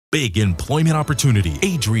big employment opportunity.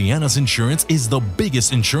 Adrianas Insurance is the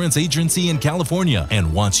biggest insurance agency in California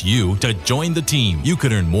and wants you to join the team. You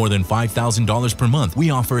could earn more than $5,000 per month. We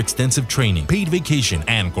offer extensive training, paid vacation,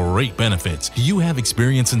 and great benefits. Do you have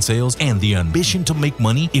experience in sales and the ambition to make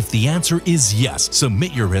money? If the answer is yes,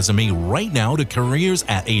 submit your resume right now to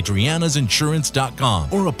careers@adrianasinsurance.com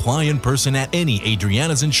or apply in person at any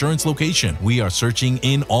Adriana's Insurance location. We are searching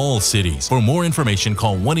in all cities. For more information,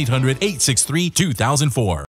 call 1-800-863-2004.